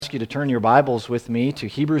ask you to turn your Bibles with me to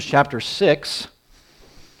Hebrews chapter 6.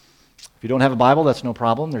 If you don't have a Bible, that's no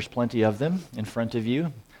problem. There's plenty of them in front of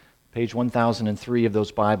you. Page 1003 of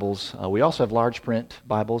those Bibles. We also have large print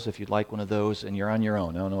Bibles if you'd like one of those, and you're on your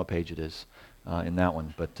own. I don't know what page it is in that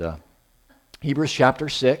one. But Hebrews chapter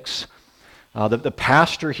 6. The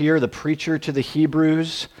pastor here, the preacher to the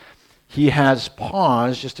Hebrews, he has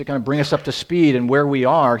paused just to kind of bring us up to speed and where we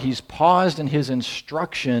are. He's paused in his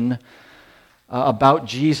instruction about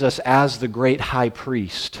Jesus as the great high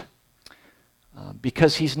priest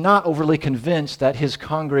because he's not overly convinced that his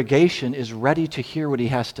congregation is ready to hear what he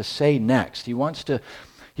has to say next. He wants to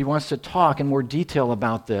talk in more detail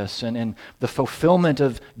about this and the fulfillment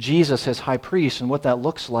of Jesus as high priest and what that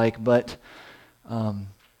looks like, but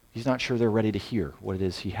he's not sure they're ready to hear what it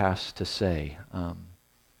is he has to say.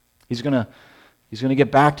 He's going to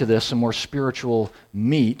get back to this, some more spiritual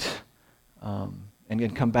meat,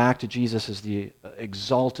 and come back to Jesus as the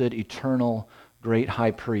exalted, eternal, great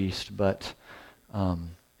high priest. But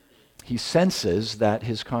he senses that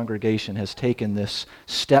his congregation has taken this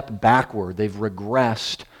step backward. They've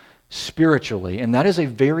regressed spiritually, and that is a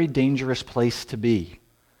very dangerous place to be.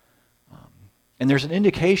 And there's an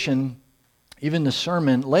indication, even in the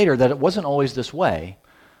sermon later, that it wasn't always this way,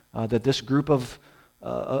 that this group of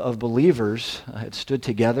believers had stood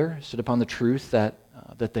together, stood upon the truth that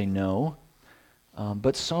they know.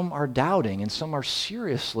 But some are doubting and some are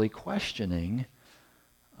seriously questioning,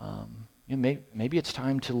 maybe it's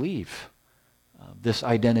time to leave this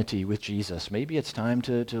identity with Jesus. Maybe it's time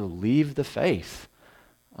to leave the faith,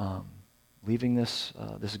 leaving this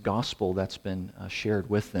gospel that's been shared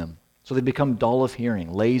with them. So they become dull of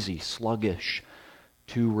hearing, lazy, sluggish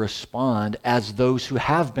to respond as those who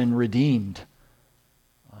have been redeemed,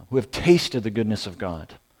 who have tasted the goodness of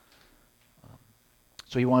God.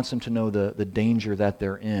 So he wants them to know the danger that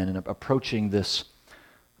they're in and approaching this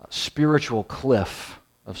spiritual cliff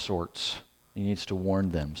of sorts. He needs to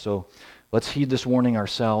warn them. So let's heed this warning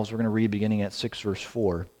ourselves. We're going to read beginning at 6 verse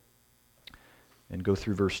 4 and go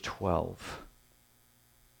through verse 12.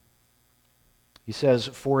 He says,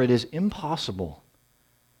 "For it is impossible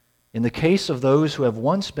in the case of those who have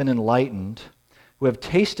once been enlightened, who have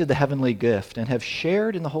tasted the heavenly gift and have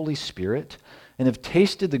shared in the Holy Spirit, and have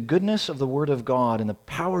tasted the goodness of the Word of God and the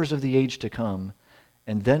powers of the age to come,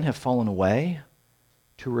 and then have fallen away,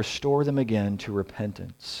 to restore them again to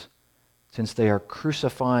repentance, since they are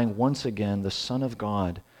crucifying once again the Son of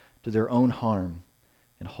God to their own harm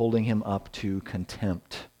and holding him up to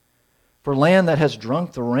contempt. For land that has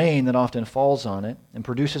drunk the rain that often falls on it and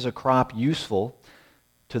produces a crop useful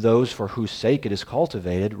to those for whose sake it is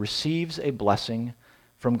cultivated, receives a blessing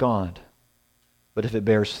from God. But if it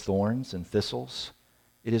bears thorns and thistles,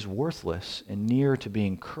 it is worthless and near to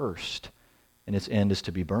being cursed, and its end is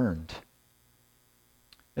to be burned.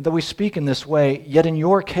 And though we speak in this way, yet in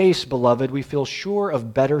your case, beloved, we feel sure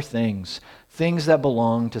of better things, things that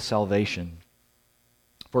belong to salvation.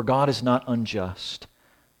 For God is not unjust,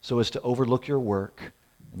 so as to overlook your work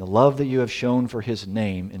and the love that you have shown for his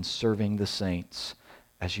name in serving the saints,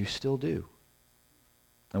 as you still do.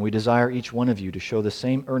 And we desire each one of you to show the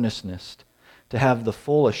same earnestness, to have the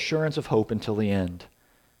full assurance of hope until the end,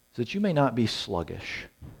 so that you may not be sluggish,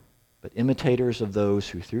 but imitators of those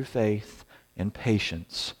who through faith and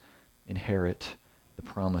patience inherit the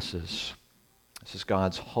promises." This is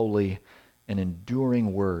God's holy and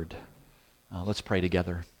enduring word. Let's pray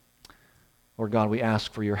together. Lord God, we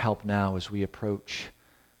ask for your help now as we approach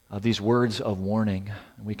these words of warning.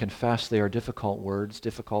 We confess they are difficult words,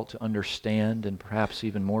 difficult to understand, and perhaps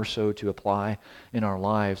even more so to apply in our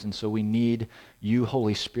lives. And so we need you,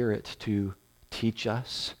 Holy Spirit, to teach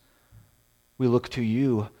us. We look to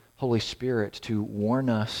you, Holy Spirit, to warn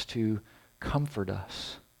us, to comfort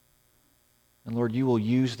us. And Lord, you will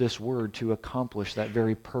use this word to accomplish that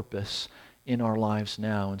very purpose in our lives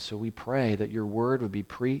now. And so we pray that your word would be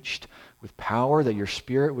preached with power, that your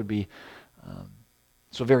Spirit would be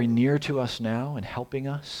so very near to us now and helping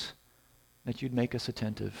us, that you'd make us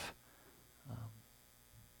attentive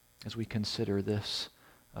as we consider this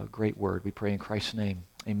great word. We pray in Christ's name.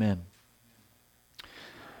 Amen.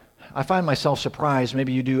 I find myself surprised,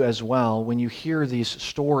 maybe you do as well, when you hear these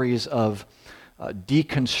stories of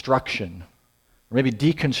deconstruction, or maybe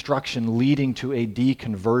deconstruction leading to a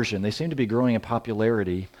deconversion. They seem to be growing in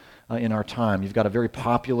popularity in our time. You've got a very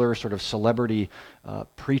popular sort of celebrity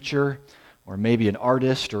preacher, or maybe an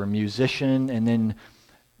artist or a musician, and then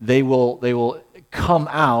they will come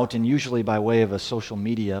out, and usually by way of a social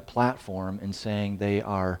media platform, and saying they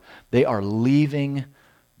are leaving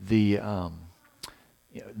the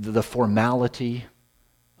formality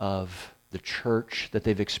of the church that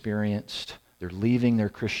they've experienced They're leaving their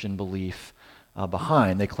Christian belief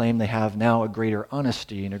behind. They claim they have now a greater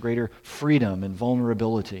honesty and a greater freedom and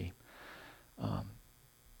vulnerability.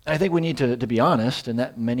 I think we need to be honest, and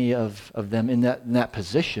that many of them in that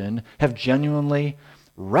position have genuinely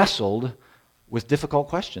wrestled with difficult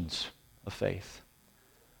questions of faith.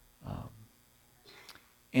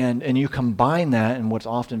 And you combine that in what's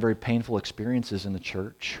often very painful experiences in the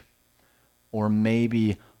church, or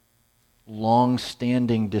maybe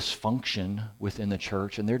long-standing dysfunction within the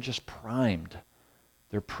church, and they're just primed.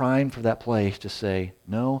 They're primed for that place to say,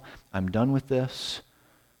 no, I'm done with this.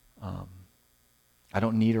 I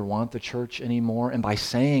don't need or want the church anymore. And by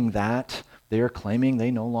saying that, they are claiming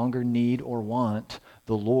they no longer need or want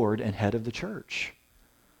the Lord and head of the church.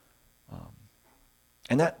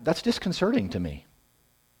 And that's disconcerting to me.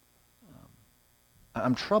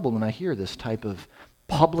 I'm troubled when I hear this type of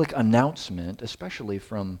public announcement, especially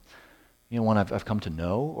from one I've come to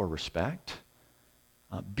know or respect,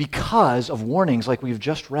 because of warnings like we've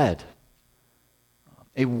just read.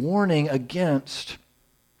 A warning against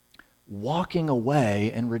walking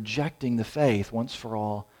away and rejecting the faith once for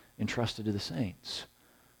all entrusted to the saints.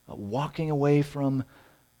 Walking away from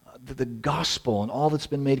the gospel and all that's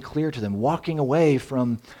been made clear to them. Walking away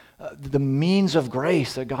from the means of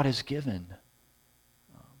grace that God has given.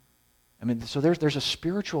 So there's a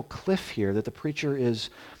spiritual cliff here that the preacher he's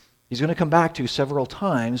going to come back to several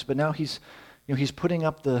times, but now he's putting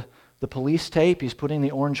up the police tape, he's putting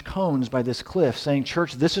the orange cones by this cliff, saying,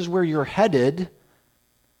 church, this is where you're headed.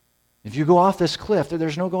 If you go off this cliff,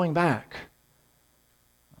 there's no going back.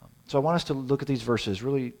 So I want us to look at these verses,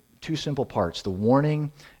 really two simple parts, the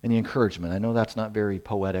warning and the encouragement. I know that's not very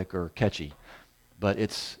poetic or catchy, but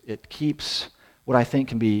it keeps what I think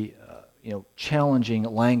can be challenging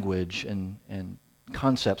language and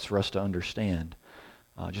concepts for us to understand.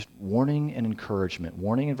 Just warning and encouragement.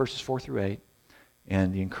 Warning in verses 4 through 8,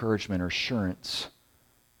 and the encouragement or assurance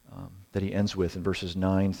that he ends with in verses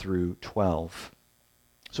 9 through 12.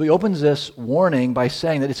 So he opens this warning by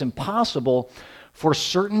saying that it's impossible for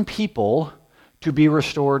certain people to be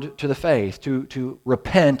restored to the faith, to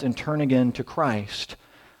repent and turn again to Christ.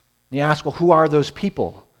 And he asks, well, who are those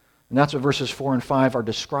people? And that's what verses 4 and 5 are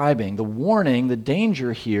describing. The warning, the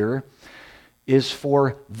danger here, is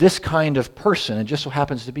for this kind of person. It just so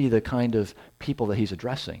happens to be the kind of people that he's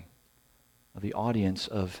addressing, the audience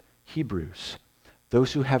of Hebrews,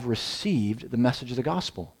 those who have received the message of the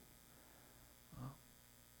gospel.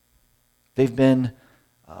 They've been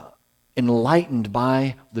enlightened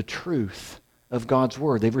by the truth of God's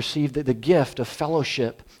word. They've received the gift of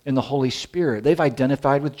fellowship in the Holy Spirit. They've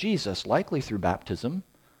identified with Jesus, likely through baptism.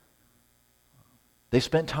 They've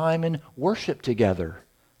spent time in worship together,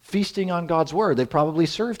 feasting on God's word. They've probably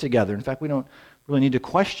served together. In fact, we don't really need to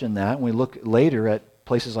question that. When we look later at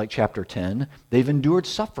places like chapter 10, they've endured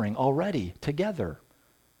suffering already together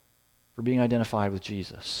for being identified with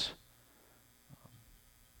Jesus.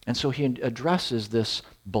 And so he addresses this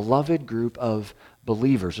beloved group of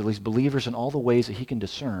believers, at least believers in all the ways that he can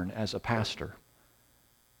discern as a pastor.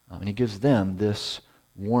 And he gives them this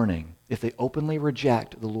warning. If they openly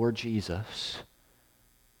reject the Lord Jesus,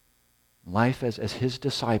 life as his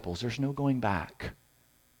disciples, there's no going back.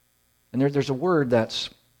 And there's a word that's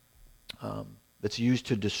used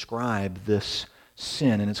to describe this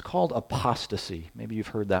sin, and it's called apostasy. Maybe you've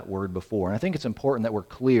heard that word before. And I think it's important that we're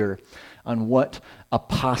clear on what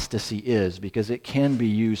apostasy is, because it can be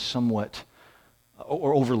used somewhat,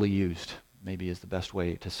 or overly used, maybe is the best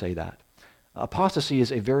way to say that. Apostasy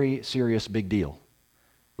is a very serious big deal,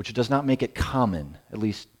 which does not make it common, at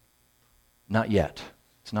least not yet.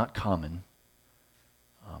 It's not common.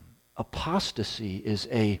 Apostasy is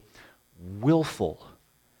a willful,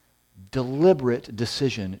 deliberate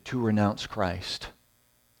decision to renounce Christ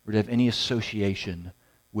or to have any association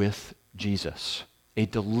with Jesus. A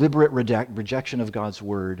deliberate rejection of God's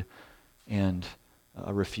word and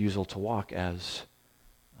a refusal to walk as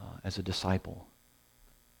a disciple.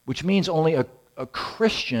 Which means only a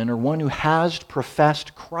Christian or one who has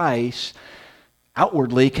professed Christ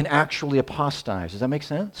outwardly can actually apostatize. Does that make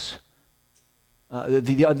sense?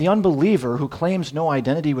 The unbeliever who claims no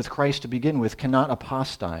identity with Christ to begin with cannot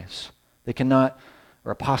apostatize. They cannot,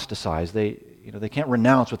 or apostatize. They can't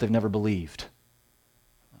renounce what they've never believed.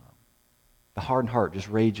 The hardened heart just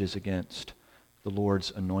rages against the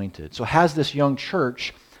Lord's anointed. So has this young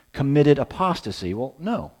church committed apostasy? Well,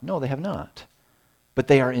 no, they have not. But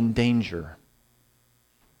they are in danger.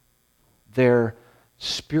 Their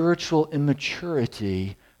spiritual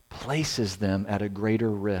immaturity places them at a greater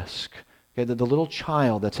risk. Okay, the little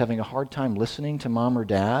child that's having a hard time listening to mom or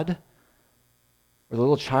dad, Or the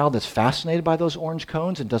little child that's fascinated by those orange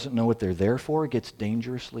cones and doesn't know what they're there for gets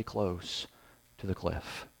dangerously close to the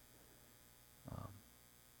cliff.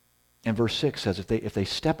 And verse 6 says if they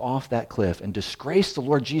step off that cliff and disgrace the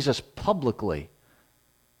Lord Jesus publicly,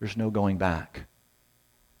 there's no going back.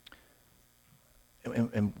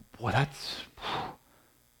 And boy,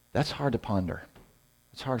 that's hard to ponder.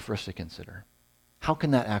 It's hard for us to consider. How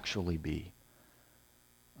can that actually be?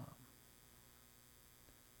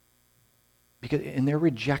 Because in their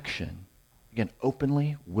rejection, again,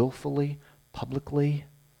 openly, willfully, publicly,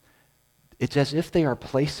 it's as if they are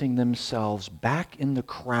placing themselves back in the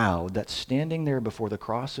crowd that's standing there before the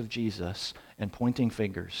cross of Jesus and pointing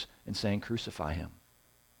fingers and saying, "Crucify him."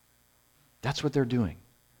 That's what they're doing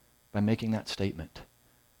by making that statement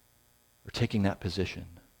or taking that position.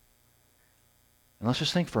 And let's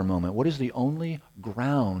just think for a moment. What is the only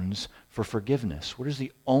grounds for forgiveness? What is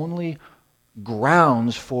the only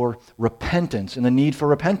grounds for repentance and the need for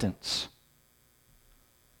repentance?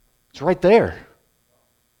 It's right there.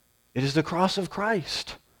 It is the cross of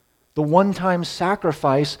Christ, the one-time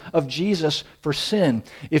sacrifice of Jesus for sin.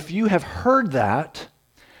 If you have heard that,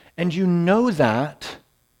 and you know that,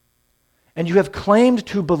 and you have claimed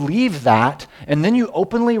to believe that, and then you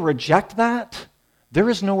openly reject that, there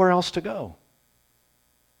is nowhere else to go.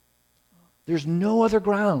 There's no other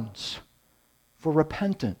grounds for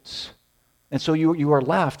repentance. And so you are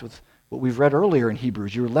left with what we've read earlier in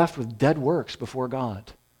Hebrews. You're left with dead works before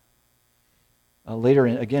God. Later,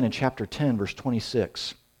 again in chapter 10, verse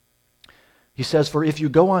 26, he says, "For if you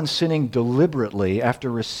go on sinning deliberately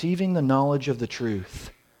after receiving the knowledge of the truth,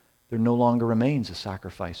 there no longer remains a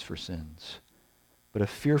sacrifice for sins, but a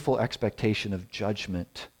fearful expectation of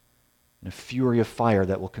judgment and a fury of fire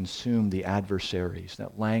that will consume the adversaries."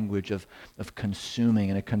 That language of consuming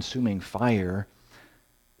and a consuming fire,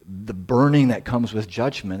 the burning that comes with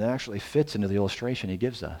judgment, that actually fits into the illustration he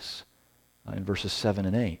gives us in verses 7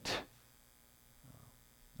 and 8.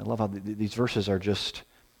 I love how these verses are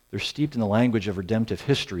they're steeped in the language of redemptive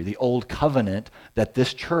history, the old covenant that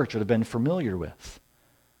this church would have been familiar with.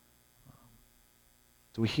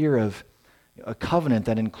 So we hear of a covenant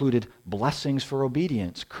that included blessings for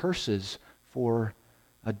obedience, curses for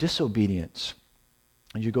disobedience.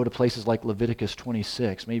 And you go to places like Leviticus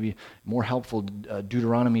 26, maybe more helpful,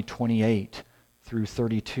 Deuteronomy 28 through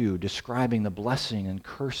 32, describing the blessing and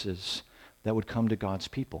curses that would come to God's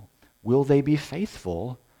people. Will they be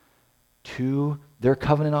faithful to their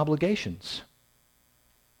covenant obligations?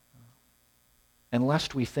 And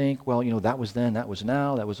lest we think, well, that was then, that was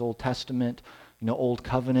now, that was Old Testament, Old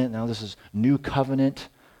Covenant, now this is New Covenant,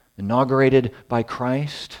 inaugurated by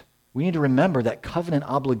Christ. We need to remember that covenant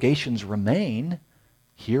obligations remain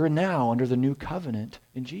here and now under the New Covenant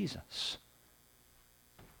in Jesus.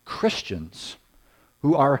 Christians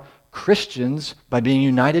who are Christians by being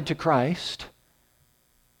united to Christ,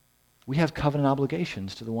 we have covenant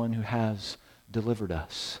obligations to the one who has delivered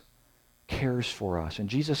us, cares for us. And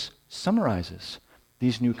Jesus summarizes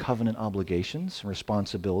these new covenant obligations and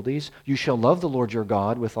responsibilities. You shall love the Lord your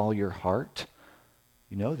God with all your heart.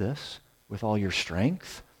 You know this. With all your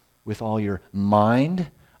strength, with all your mind.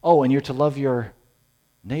 Oh, and you're to love your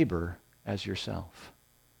neighbor as yourself.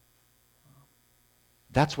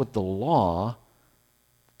 That's what the law,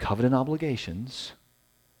 covenant obligations,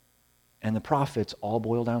 and the prophets all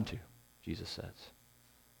boil down to, Jesus says.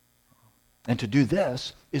 And to do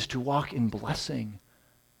this is to walk in blessing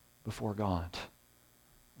before God.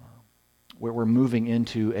 Where we're moving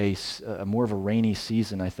into a more of a rainy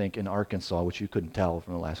season, I think, in Arkansas, which you couldn't tell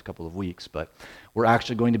from the last couple of weeks, but we're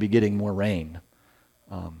actually going to be getting more rain.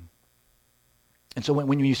 And so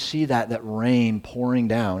when you see that rain pouring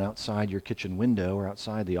down outside your kitchen window or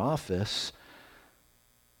outside the office,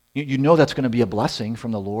 you know that's going to be a blessing from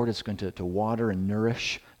the Lord. It's going to water and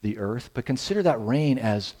nourish the earth. But consider that rain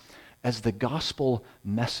as the gospel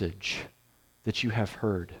message that you have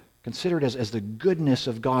heard. Consider it as the goodness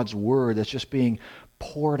of God's word that's just being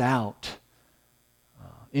poured out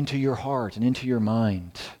into your heart and into your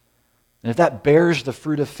mind. And if that bears the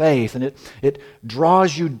fruit of faith and it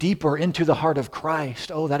draws you deeper into the heart of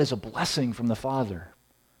Christ, oh, that is a blessing from the Father.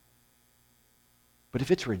 But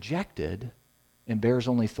if it's rejected and bears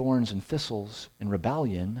only thorns and thistles and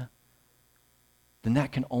rebellion, then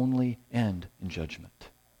that can only end in judgment.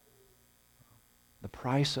 The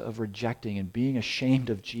price of rejecting and being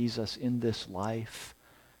ashamed of Jesus in this life,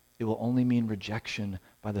 it will only mean rejection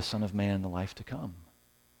by the Son of Man in the life to come.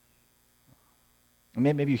 And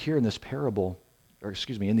maybe you hear in this parable,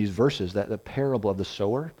 in these verses, that the parable of the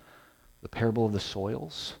sower, the parable of the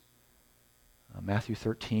soils, Matthew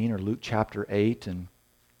 13 or Luke chapter 8, and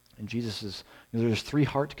Jesus is, there's three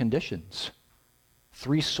heart conditions.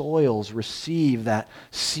 Three soils receive that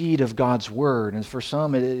seed of God's word. And for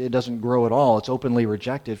some, it doesn't grow at all. It's openly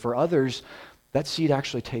rejected. For others, that seed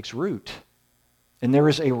actually takes root. And there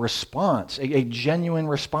is a response, a genuine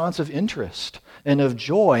response of interest and of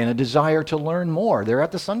joy and a desire to learn more. They're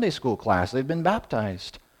at the Sunday school class. They've been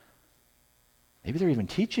baptized. Maybe they're even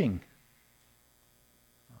teaching.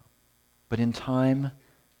 But in time,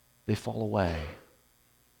 they fall away.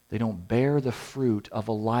 They don't bear the fruit of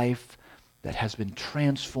a life that has been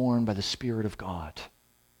transformed by the Spirit of God.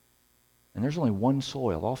 And there's only one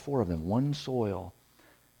soil, all four of them, one soil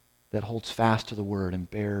that holds fast to the word and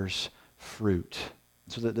bears fruit.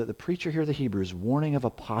 So the preacher here of the Hebrews, warning of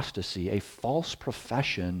apostasy, a false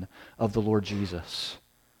profession of the Lord Jesus.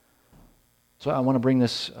 So I want to bring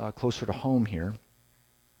this closer to home here.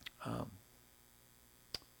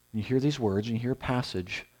 You hear these words, and you hear a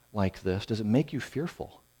passage like this. Does it make you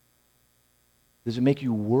fearful? Does it make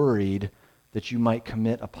you worried that you might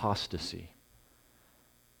commit apostasy?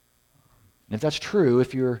 And if that's true,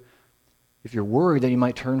 if you're worried that you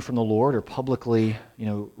might turn from the Lord or publicly,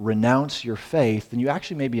 renounce your faith, then you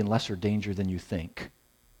actually may be in lesser danger than you think.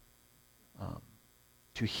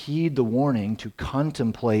 To heed the warning, to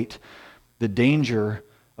contemplate the danger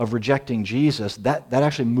of rejecting Jesus, that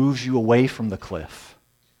actually moves you away from the cliff.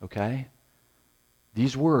 Okay?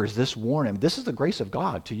 These words, this warning, this is the grace of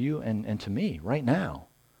God to you and to me right now.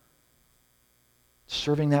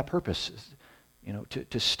 Serving that purpose,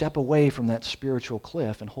 to step away from that spiritual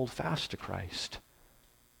cliff and hold fast to Christ.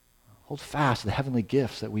 Hold fast to the heavenly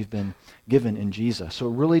gifts that we've been given in Jesus. So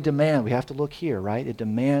it really we have to look here, right? It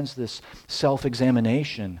demands this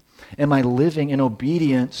self-examination. Am I living in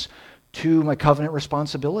obedience to my covenant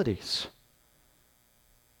responsibilities?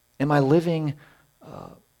 Am I living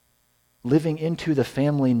into the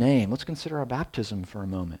family name? Let's consider our baptism for a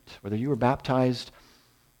moment. Whether you were baptized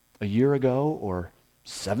a year ago or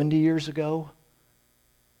 70 years ago,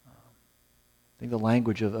 I think the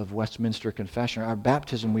language of Westminster Confession, our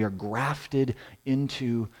baptism, we are grafted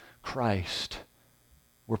into Christ.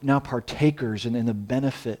 We're now partakers in the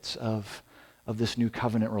benefits of this new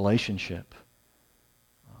covenant relationship.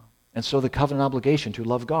 And so the covenant obligation to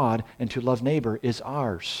love God and to love neighbor is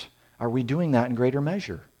ours. Are we doing that in greater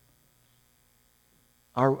measure?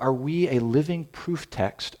 Are we a living proof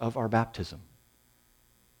text of our baptism?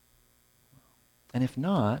 And if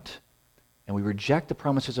not, and we reject the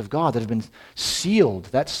promises of God that have been sealed,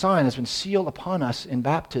 that sign has been sealed upon us in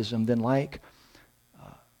baptism, then like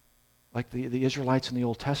the Israelites in the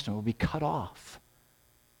Old Testament, we'll be cut off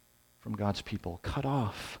from God's people, cut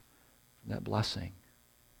off from that blessing.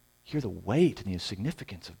 Hear the weight and the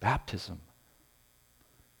significance of baptism.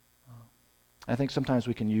 I think sometimes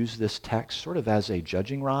we can use this text sort of as a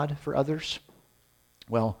judging rod for others.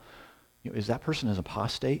 Well, is that person an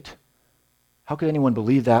apostate? How could anyone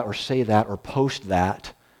believe that or say that or post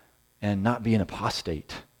that and not be an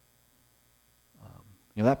apostate?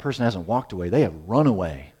 That person hasn't walked away. They have run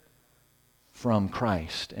away from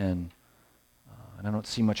Christ, and I don't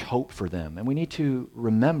see much hope for them. And we need to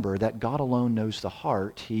remember that God alone knows the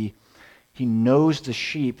heart. He knows the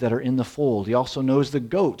sheep that are in the fold. He also knows the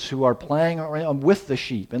goats who are playing around with the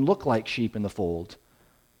sheep and look like sheep in the fold,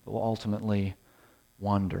 but will ultimately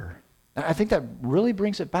wander. I think that really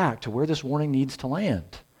brings it back to where this warning needs to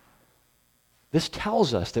land. This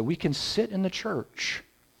tells us that we can sit in the church.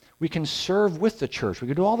 We can serve with the church. We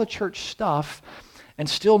can do all the church stuff and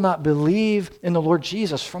still not believe in the Lord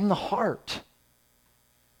Jesus from the heart.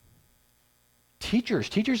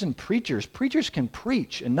 Teachers and preachers can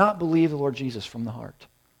preach and not believe the Lord Jesus from the heart.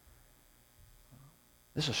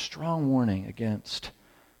 This is a strong warning against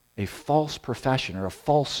a false profession or a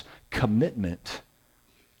false commitment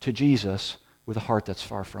to Jesus with a heart that's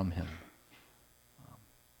far from him.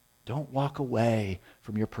 Don't walk away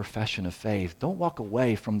from your profession of faith. Don't walk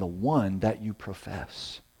away from the one that you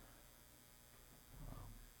profess.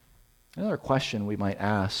 Another question we might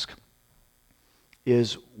ask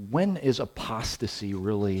is, when is apostasy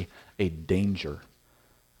really a danger?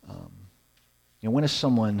 When is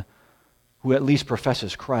someone who at least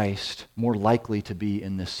professes Christ more likely to be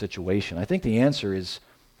in this situation? I think the answer is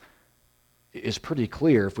pretty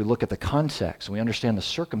clear if we look at the context and we understand the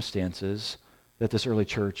circumstances that this early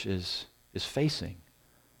church is facing.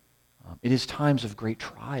 It is times of great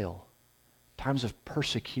trial, times of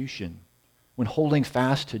persecution, when holding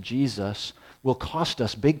fast to Jesus will cost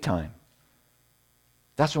us big time.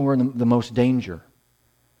 That's when we're in the most danger.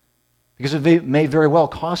 Because it may very well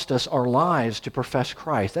cost us our lives to profess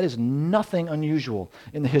Christ. That is nothing unusual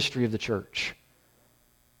in the history of the church.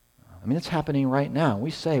 It's happening right now.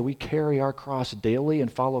 We say we carry our cross daily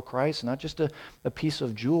and follow Christ, not just a piece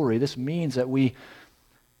of jewelry. This means that we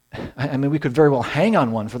I mean, we could very well hang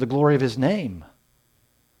on one for the glory of his name.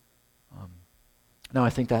 Now, I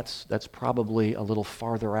think that's probably a little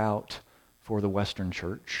farther out for the Western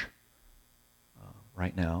church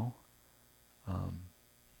right now.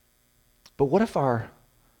 But what if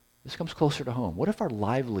this comes closer to home, what if our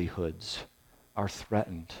livelihoods are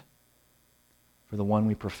threatened for the one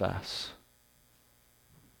we profess?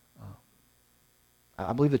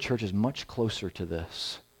 I believe the church is much closer to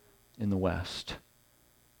this in the West.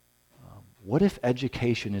 What if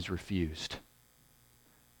education is refused?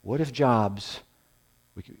 What if jobs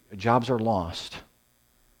are lost?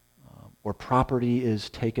 Or property is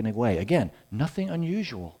taken away? Again, nothing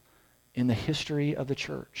unusual in the history of the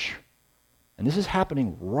church. And this is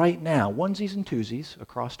happening right now, onesies and twosies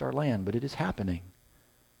across our land, but it is happening.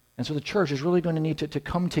 And so the church is really going to need to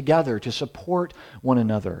come together to support one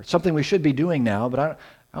another. Something we should be doing now, but I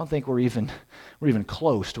don't think we're even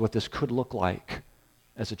close to what this could look like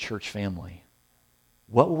as a church family.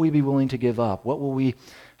 What will we be willing to give up? What will we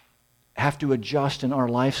have to adjust in our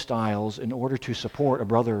lifestyles in order to support a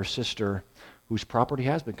brother or sister whose property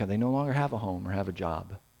has been cut? They no longer have a home or have a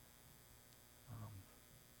job.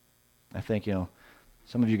 I think,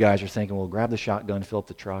 some of you guys are thinking, well, grab the shotgun, fill up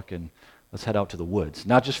the truck, and let's head out to the woods.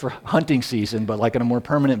 Not just for hunting season, but like on a more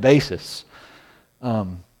permanent basis.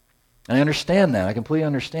 And I understand that. I completely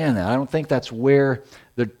understand that. I don't think that's where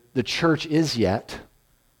the church is yet.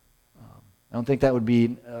 I don't think that would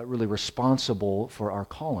be really responsible for our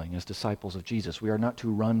calling as disciples of Jesus. We are not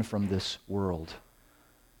to run from this world.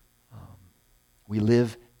 We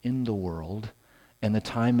live in the world, and the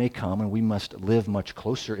time may come, and we must live much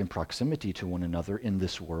closer in proximity to one another in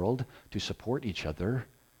this world to support each other.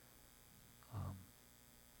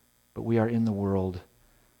 But we are in the world,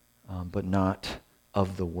 but not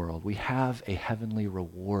of the world. We have a heavenly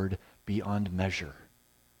reward beyond measure.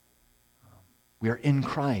 We are in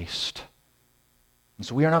Christ. And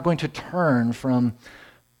so we are not going to turn from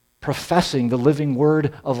professing the living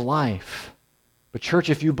word of life. But church,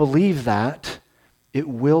 if you believe that, it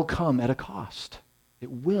will come at a cost. It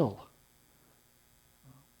will.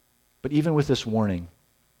 But even with this warning,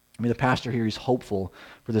 the pastor here, he's hopeful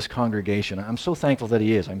for this congregation. I'm so thankful that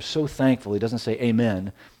he is. I'm so thankful he doesn't say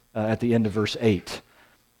amen at the end of verse 8.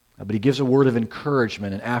 But he gives a word of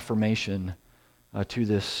encouragement and affirmation to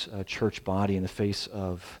this church body in the face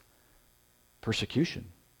of persecution.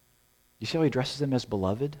 You see how he addresses them as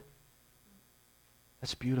beloved?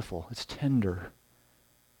 That's beautiful. It's tender.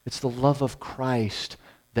 It's the love of Christ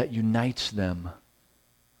that unites them.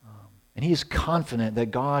 And he is confident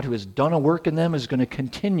that God, who has done a work in them, is going to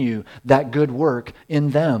continue that good work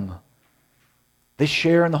in them. They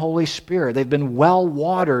share in the Holy Spirit. They've been well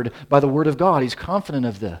watered by the Word of God. He's confident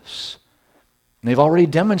of this. And they've already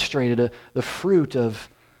demonstrated the fruit of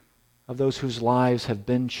those whose lives have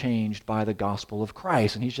been changed by the gospel of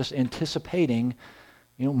Christ. And he's just anticipating,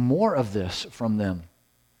 more of this from them.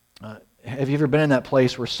 Have you ever been in that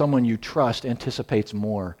place where someone you trust anticipates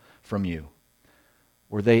more from you?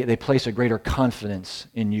 Where they place a greater confidence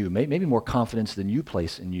in you, maybe more confidence than you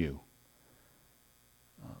place in you.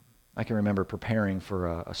 I can remember preparing for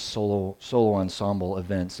a solo ensemble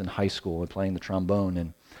events in high school and playing the trombone,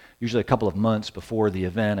 and usually a couple of months before the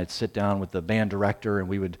event, I'd sit down with the band director and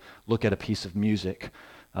we would look at a piece of music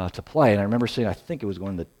to play. And I remember saying, I think it was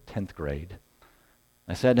going to the 10th grade.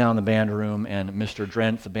 I sat down in the band room and Mr.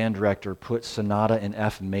 Drent, the band director, put Sonata in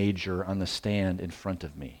F major on the stand in front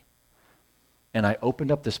of me. And I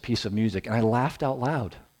opened up this piece of music and I laughed out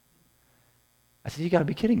loud. I said, you got to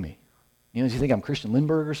be kidding me. Do you think I'm Christian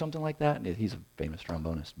Lindbergh or something like that? He's a famous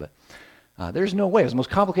trombonist, but there's no way. It was the most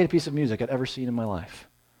complicated piece of music I'd ever seen in my life.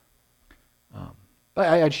 But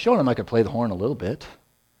I'd shown him I could play the horn a little bit.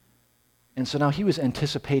 And so now he was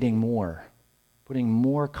anticipating more, putting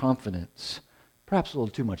more confidence, perhaps a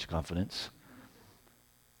little too much confidence.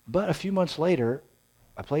 But a few months later,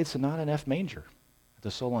 I played Sonata in F major at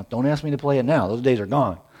the solo. Don't ask me to play it now. Those days are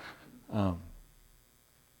gone.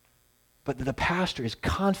 But the pastor is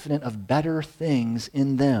confident of better things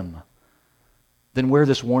in them than where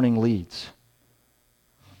this warning leads.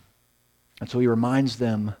 And so he reminds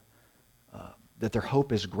them that their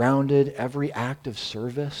hope is grounded. Every act of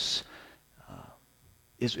service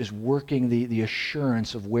is working the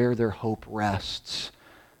assurance of where their hope rests,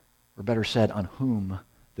 or better said, on whom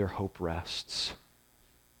their hope rests.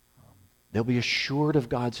 They'll be assured of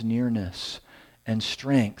God's nearness and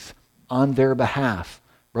strength on their behalf.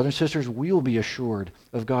 Brothers and sisters, we will be assured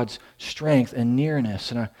of God's strength and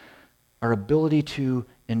nearness and our ability to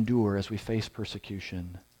endure as we face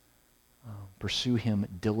persecution. pursue him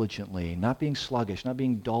diligently, not being sluggish, not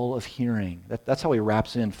being dull of hearing. That's how he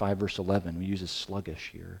wraps in 5 verse 11. We uses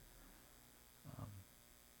sluggish here.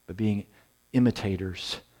 But being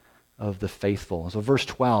imitators of the faithful. So verse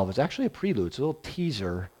 12 is actually a prelude. It's a little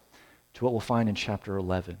teaser to what we'll find in chapter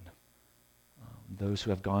 11. Those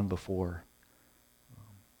who have gone before.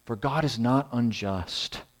 For God is not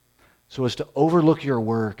unjust, so as to overlook your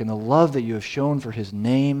work and the love that you have shown for his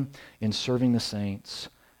name in serving the saints,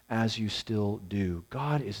 as you still do.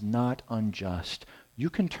 God is not unjust. You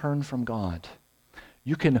can turn from God.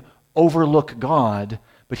 You can overlook God,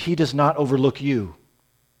 but he does not overlook you.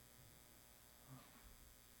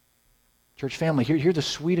 Church family, hear the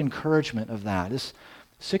sweet encouragement of that. This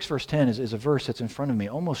 6 verse 10 is a verse that's in front of me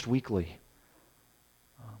almost weekly.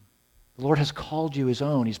 The Lord has called you his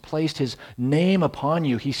own. He's placed his name upon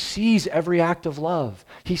you. He sees every act of love.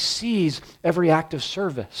 He sees every act of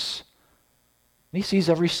service. And he sees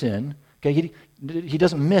every sin. Okay, he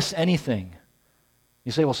doesn't miss anything.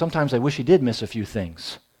 You say, well, sometimes I wish he did miss a few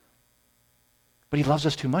things. But he loves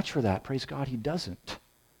us too much for that. Praise God, he doesn't.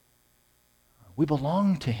 We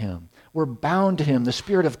belong to him. We're bound to him. The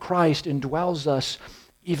Spirit of Christ indwells us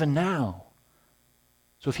even now.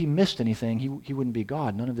 So if he missed anything, he wouldn't be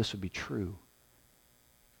God. None of this would be true.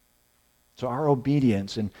 So our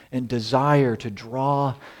obedience and desire to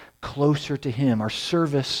draw closer to him, our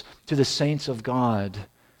service to the saints of God,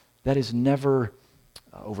 that is never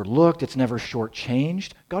overlooked. It's never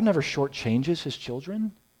shortchanged. God never shortchanges his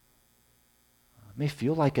children. It may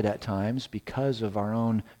feel like it at times because of our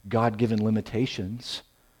own God-given limitations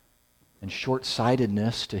and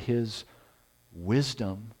short-sightedness to his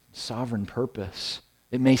wisdom, sovereign purpose.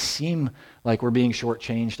 It may seem like we're being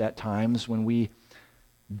shortchanged at times when we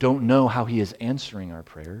don't know how he is answering our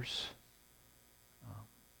prayers.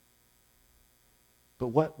 But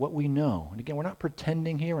what we know, and again, we're not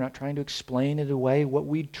pretending here, we're not trying to explain it away, what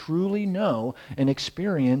we truly know and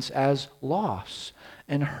experience as loss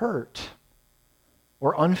and hurt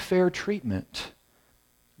or unfair treatment.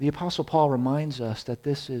 The Apostle Paul reminds us that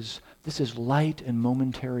this is light and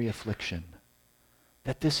momentary affliction,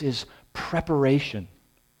 that this is preparation,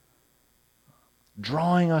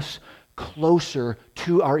 drawing us closer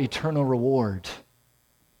to our eternal reward.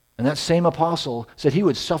 And that same apostle said he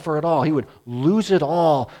would suffer it all. He would lose it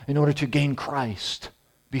all in order to gain Christ,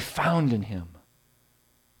 be found in him.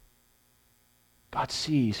 God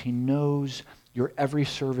sees, he knows your every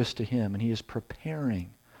service to him, and he is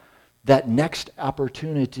preparing that next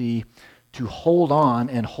opportunity to hold on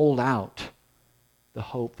and hold out the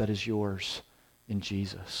hope that is yours in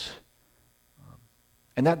Jesus.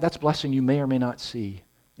 And that's blessing you may or may not see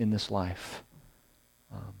in this life.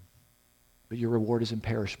 But your reward is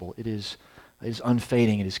imperishable. It is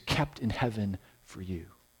unfading. It is kept in heaven for you.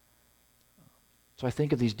 So I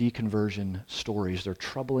think of these deconversion stories. They're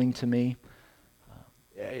troubling to me.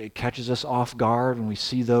 It catches us off guard when we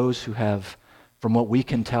see those who have, from what we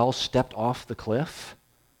can tell, stepped off the cliff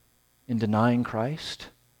in denying Christ.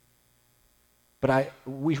 But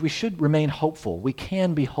we should remain hopeful. We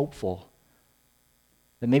can be hopeful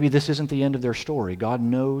that maybe this isn't the end of their story. God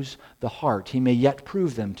knows the heart. He may yet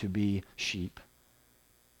prove them to be sheep.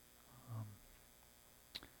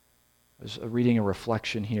 I was reading a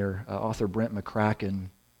reflection here. Author Brent McCracken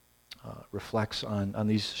reflects on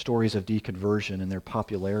these stories of deconversion and their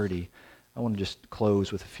popularity. I want to just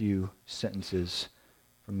close with a few sentences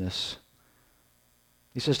from this.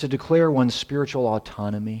 He says, to declare one's spiritual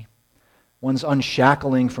autonomy, one's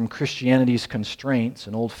unshackling from Christianity's constraints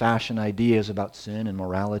and old-fashioned ideas about sin and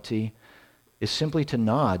morality, is simply to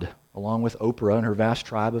nod along with Oprah and her vast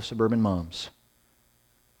tribe of suburban moms.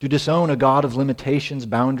 To disown a God of limitations,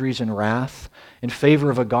 boundaries, and wrath in favor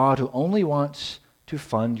of a God who only wants to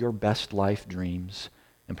fund your best life dreams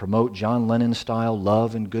and promote John Lennon-style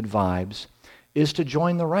love and good vibes is to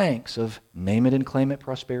join the ranks of name-it-and-claim-it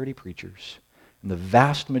prosperity preachers and the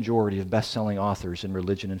vast majority of best-selling authors in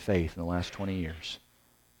religion and faith in the last 20 years.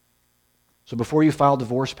 So before you file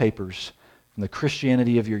divorce papers from the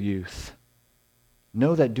Christianity of your youth,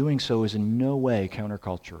 know that doing so is in no way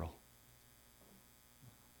countercultural.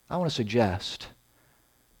 I want to suggest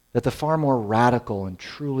that the far more radical and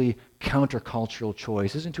truly countercultural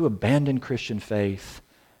choice isn't to abandon Christian faith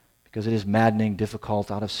because it is maddening, difficult,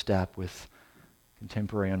 out of step with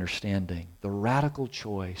contemporary understanding. The radical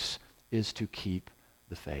choice is to keep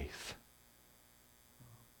the faith.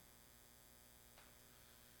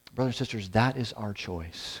 Brothers and sisters, that is our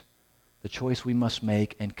choice. The choice we must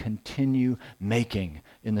make and continue making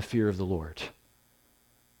in the fear of the Lord.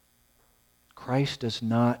 Christ does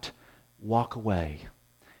not walk away.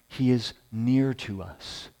 He is near to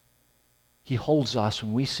us. He holds us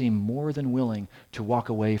when we seem more than willing to walk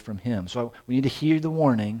away from him. So we need to hear the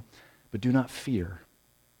warning, but do not fear.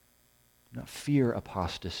 Do not fear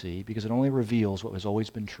apostasy, because it only reveals what has always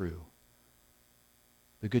been true.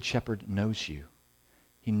 The Good Shepherd knows you.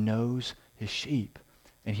 He knows his sheep,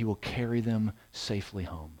 and he will carry them safely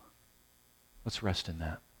home. Let's rest in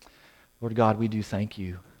that. Lord God, we do thank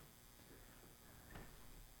you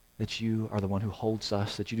that you are the one who holds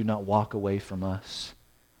us, that you do not walk away from us.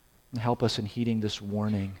 And help us in heeding this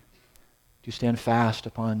warning to stand fast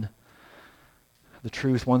upon the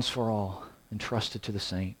truth once for all and trust it to the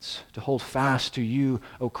saints, to hold fast to you,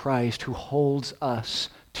 O Christ, who holds us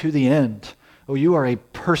to the end. Oh, you are a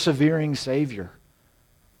persevering Savior.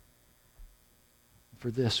 For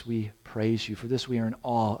this we praise you. For this we are in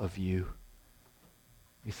awe of you.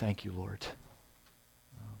 We thank you, Lord.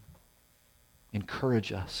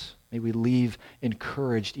 Encourage us. May we leave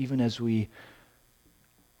encouraged even as we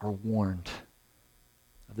are warned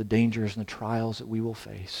of the dangers and the trials that we will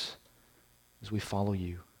face as we follow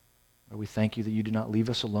you. Lord, we thank you that you do not leave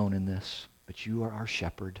us alone in this, but you are our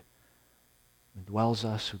shepherd who dwells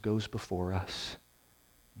us, who goes before us,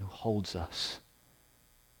 and who holds us.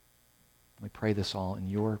 We pray this all in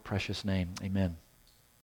your precious name. Amen.